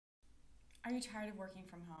Are you tired of working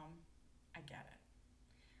from home? I get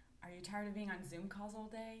it. Are you tired of being on Zoom calls all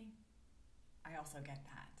day? I also get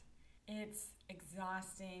that. It's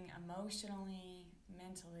exhausting emotionally,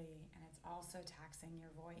 mentally, and it's also taxing your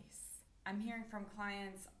voice. I'm hearing from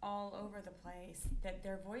clients all over the place that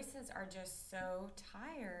their voices are just so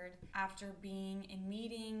tired after being in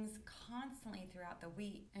meetings constantly throughout the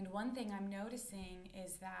week. And one thing I'm noticing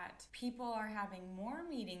is that people are having more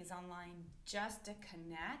meetings online just to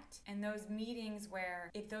connect. And those meetings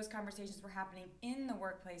where if those conversations were happening in the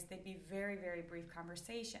workplace, they'd be very, very brief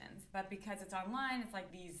conversations. But because it's online, it's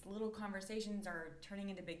like these little conversations are turning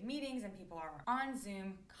into big meetings and people are on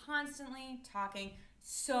Zoom constantly talking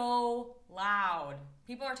so loud.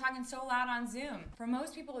 People are talking so loud on Zoom. For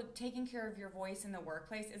most people, taking care of your voice in the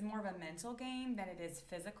workplace is more of a mental game than it is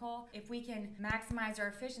physical. If we can maximize our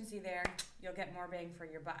efficiency there, you'll get more bang for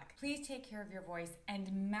your buck. Please take care of your voice and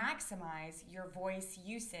maximize your voice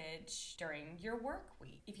usage during your work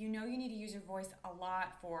week. If you know you need to use your voice a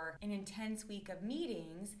lot for an intense week of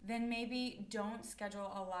meetings, then maybe don't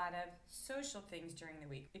schedule a lot of social things during the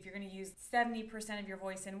week. If you're going to use 70% of your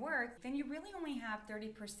voice in work, then you really only have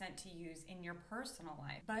 30% to use in your personal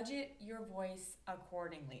life. Budget your voice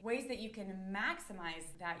accordingly. Ways that you can maximize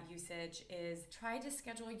that usage is try to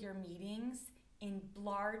schedule your meetings in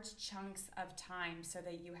large chunks of time so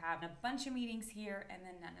that you have a bunch of meetings here and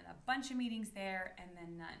then none, and a bunch of meetings there and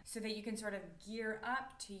then none, so that you can sort of gear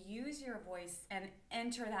up to use your voice and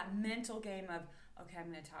enter that mental game of, okay,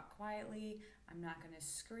 I'm going to talk quietly, I'm not going to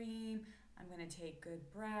scream, I'm going to take good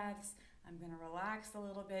breaths, I'm going to relax a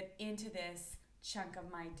little bit into this chunk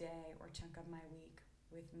of my day or chunk of my week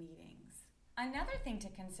with meetings. Another thing to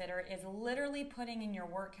consider is literally putting in your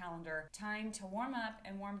work calendar time to warm up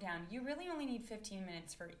and warm down. You really only need 15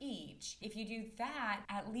 minutes for each. If you do that,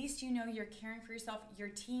 at least you know you're caring for yourself. Your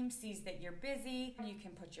team sees that you're busy. You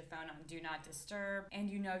can put your phone on Do Not Disturb, and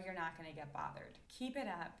you know you're not going to get bothered. Keep it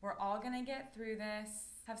up. We're all going to get through this.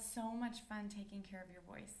 Have so much fun taking care of your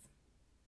voice.